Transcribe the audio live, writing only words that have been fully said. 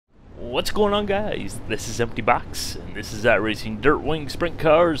What's going on, guys? This is Empty Box, and this is iRacing Dirt Wing Sprint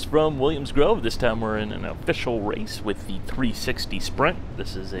Cars from Williams Grove. This time we're in an official race with the 360 Sprint.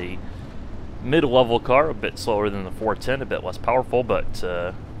 This is a mid-level car, a bit slower than the 410, a bit less powerful, but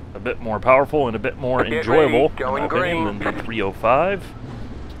a bit more powerful and a bit more enjoyable, in my opinion, than the 305.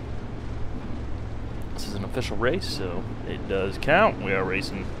 This is an official race, so it does count. We are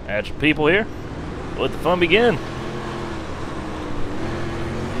racing agile people here. Let the fun begin.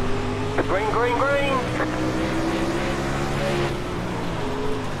 Green, green, green!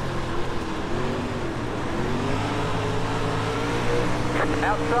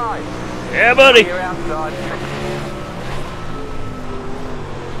 Outside! Yeah, buddy! You're outside.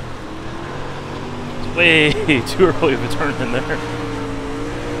 It's way too early of a turn in there.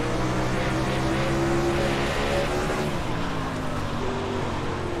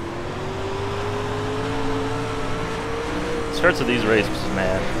 Starts of these races,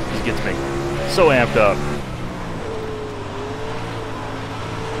 man, just gets me so amped up.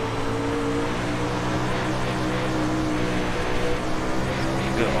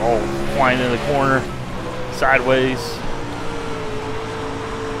 Go all flying in the corner, sideways.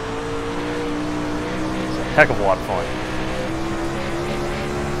 It's a heck of a lot of fun.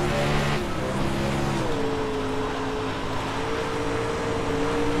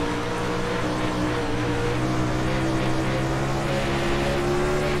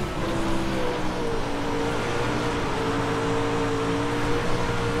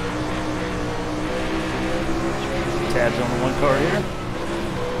 Tabs on the one car here.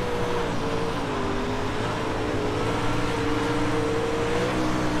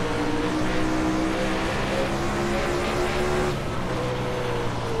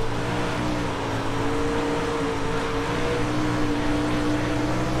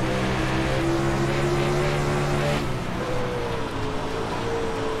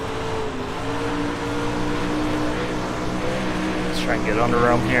 Let's try and get under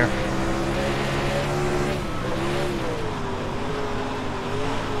them here.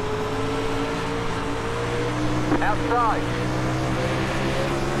 Outside!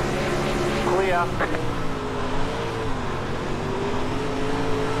 Clear!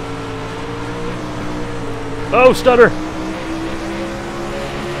 Oh, stutter!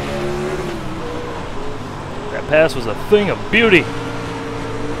 That pass was a thing of beauty.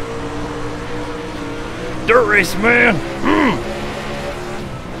 Dirt race, man!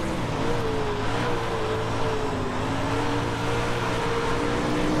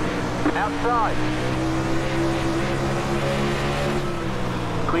 Outside!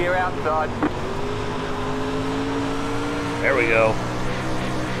 Clear outside. There we go.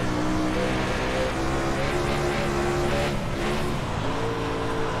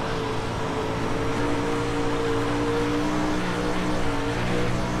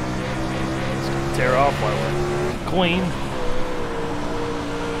 Let's tear off while we're clean.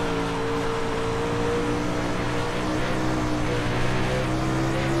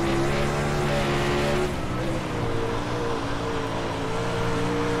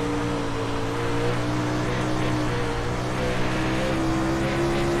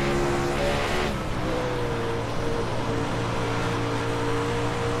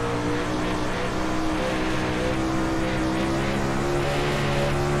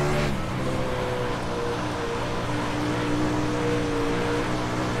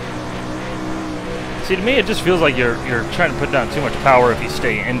 See, to me, it just feels like you're trying to put down too much power if you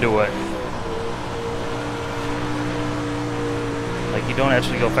stay into it. Like, you don't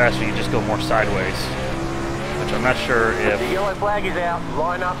actually go faster, you just go more sideways. Which I'm not sure if... The yellow flag is out.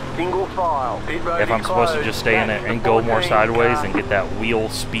 Line up, single file. Pit road if I'm is supposed to closed. just stay in it and go more sideways and get that wheel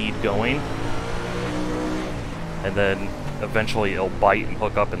speed going. And then eventually it'll bite and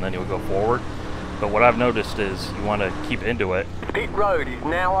hook up and then you'll go forward. But what I've noticed is you want to keep into it. Pit road is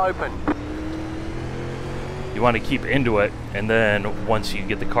now open. You want to keep into it, and then once you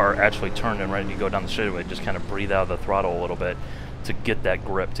get the car actually turned and ready to go down the straightaway, just kind of breathe out of the throttle a little bit to get that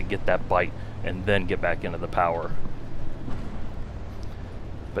grip, to get that bite, and then get back into the power.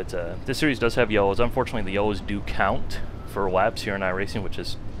 But this series does have yellows. Unfortunately, the yellows do count for laps here in iRacing, which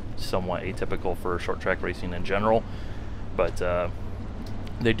is somewhat atypical for short track racing in general. But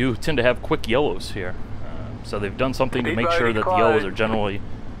they do tend to have quick yellows here. So they've done something to make sure that the yellows are generally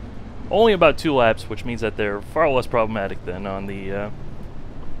only about 2 laps, which means that they're far less problematic than on the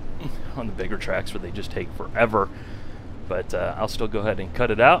bigger tracks where they just take forever. But I'll still go ahead and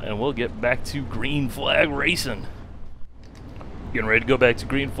cut it out, and we'll get back to green flag racing. Getting ready to go back to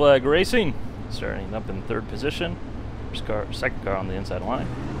green flag racing. Starting up in 3rd position. First car, second car on the inside line.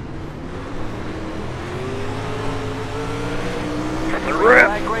 Green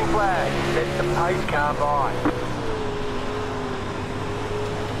flag, green flag. pace car by.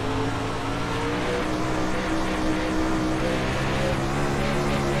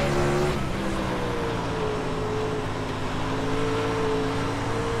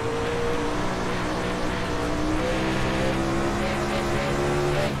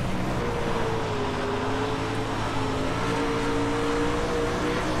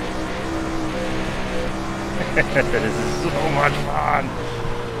 This is so much fun.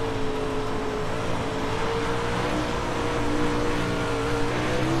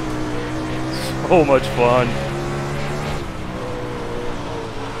 So much fun. I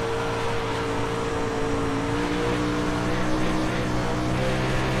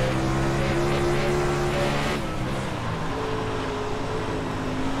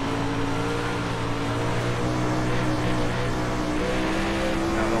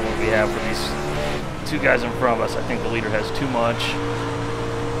don't know what we have for these two guys in front of us. I think the leader has too much.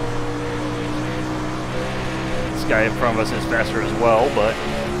 This guy in front of us is faster as well, but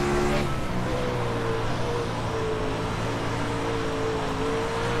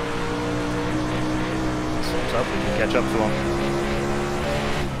slips up, we can catch up to him.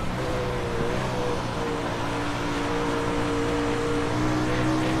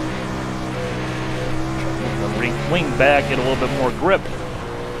 The wing back, get a little bit more grip.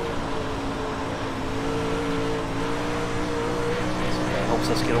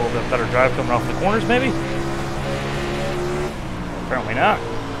 Let's get a little bit better drive coming off the corners, maybe? Apparently not.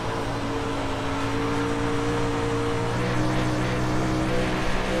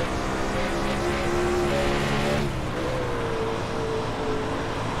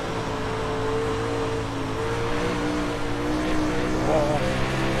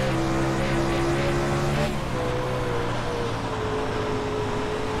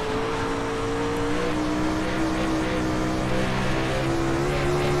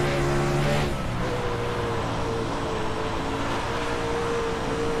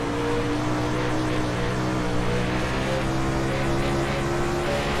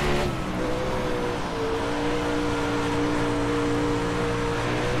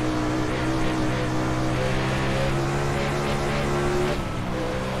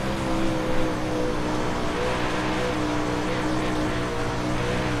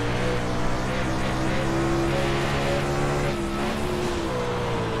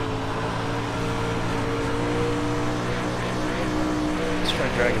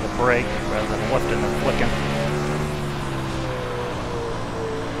 Dragging the brake rather than lifting and flicking.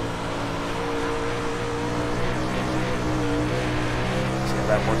 See how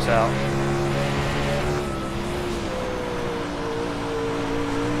that works out.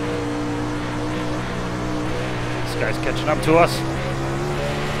 This guy's catching up to us.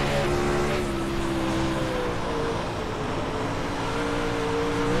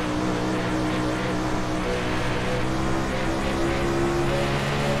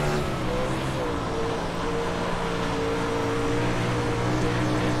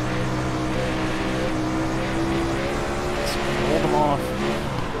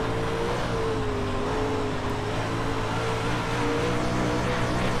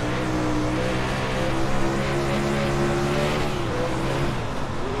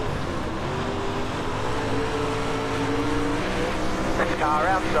 Car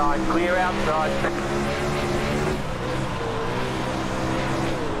outside, clear outside.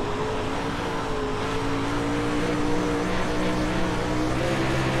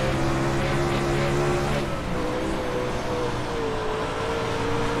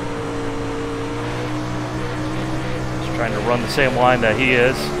 Just trying to run the same line that he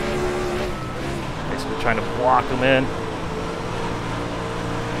is. Basically trying to block him in.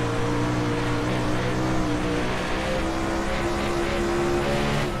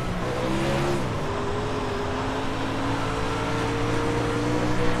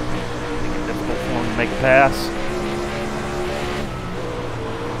 Make a pass.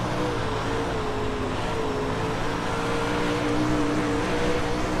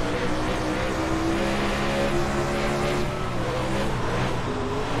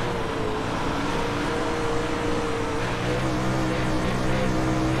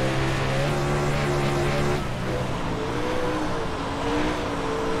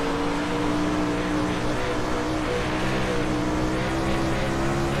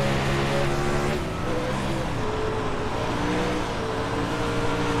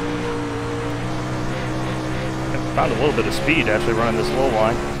 Found a little bit of speed actually running this low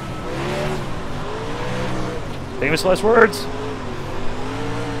line. Famous last words.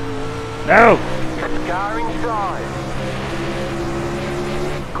 No! Car inside.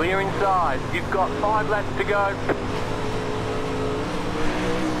 Clear inside. You've got 5 laps to go.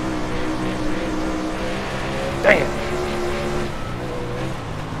 Damn.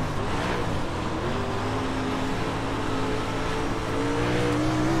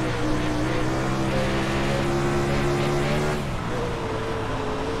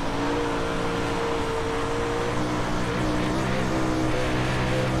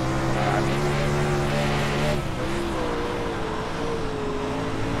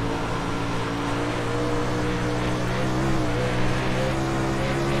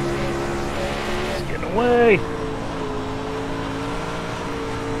 Away.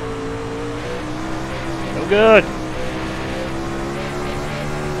 No good.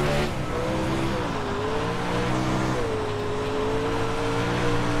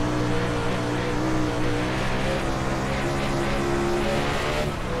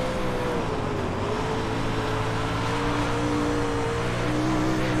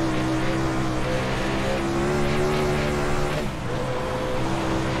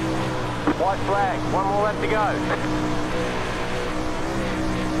 White flag, one more lap to go.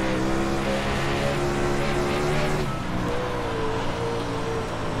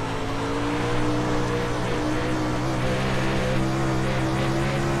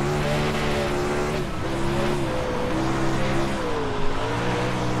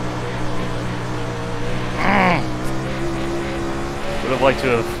 Would have liked to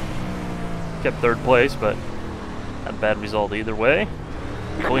have kept third place, but not a bad result either way.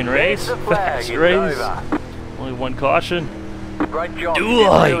 Clean race, fast race, only one caution. Great job, Do you did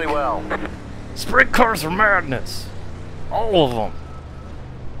like really well. sprint cars are madness, all of them,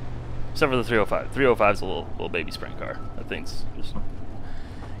 except for the 305. 305 is a little baby sprint car. That thing's just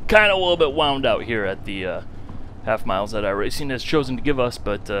kind of a little bit wound out here at the half miles that iRacing has chosen to give us.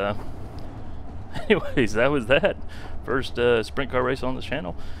 But anyways, that was that first sprint car race on this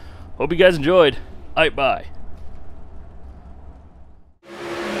channel. Hope you guys enjoyed. Bye.